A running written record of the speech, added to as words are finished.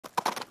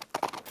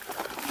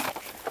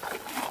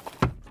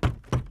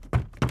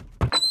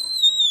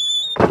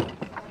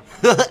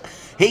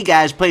Hey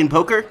guys, playing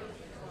poker?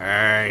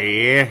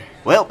 Yeah.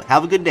 Well,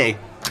 have a good day.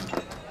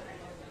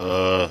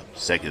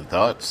 Second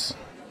thoughts.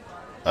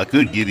 I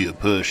could give you a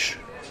push.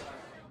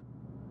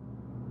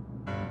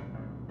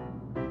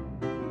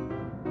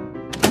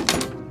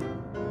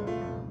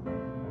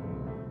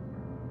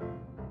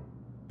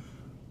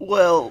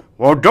 Well,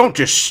 Don't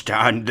just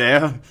stand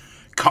there.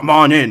 Come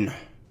on in,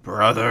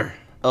 brother.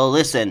 oh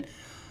listen,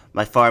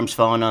 my farm's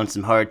falling on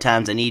some hard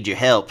times. I need your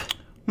help.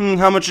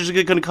 How much is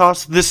it gonna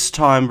cost this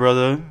time,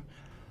 brother?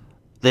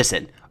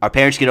 Listen, our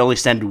parents could only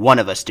send one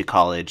of us to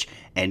college,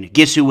 and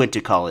guess who went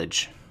to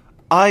college?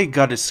 I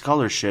got a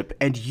scholarship,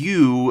 and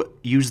you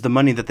used the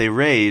money that they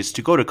raised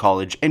to go to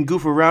college and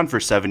goof around for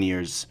 7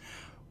 years.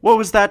 What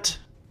was that?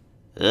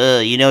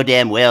 You know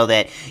damn well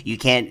that you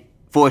can't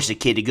force a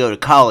kid to go to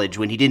college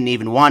when he didn't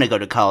even want to go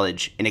to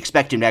college and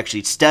expect him to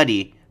actually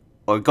study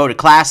or go to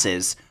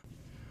classes.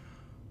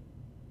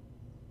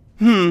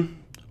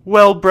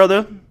 Well,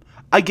 brother,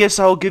 I guess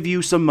I'll give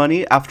you some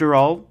money after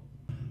all.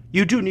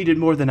 You do need it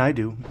more than I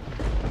do.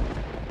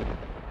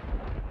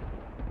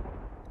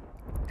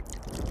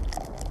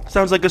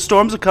 Sounds like a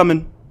storm's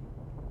a-comin'.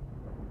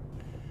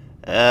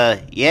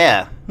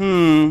 Yeah.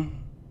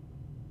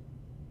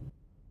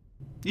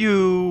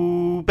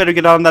 You better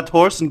get on that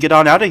horse and get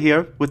on out of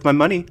here with my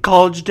money.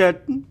 College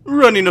debt,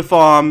 running a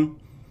farm,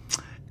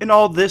 and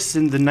all this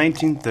in the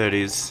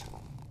 1930s.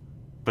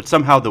 But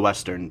somehow the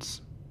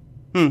Westerns.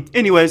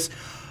 Anyways,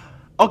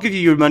 I'll give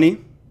you your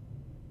money,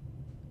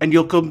 and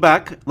you'll come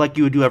back like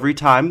you would do every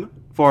time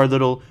for our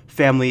little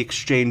family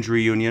exchange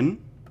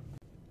reunion.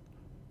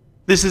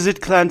 This is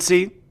it,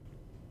 Clancy.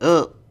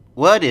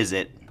 What is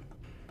it?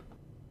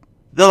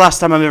 The last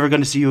time I'm ever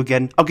going to see you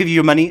again. I'll give you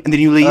your money, and then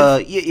you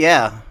leave.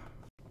 Yeah.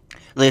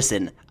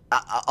 Listen,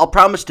 I'll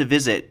promise to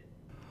visit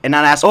and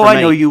not ask for Oh, money.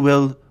 I know you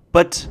will,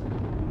 but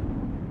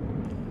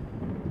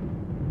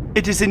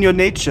it is in your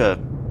nature.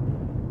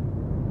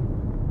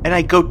 And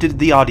I goated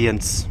the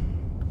audience.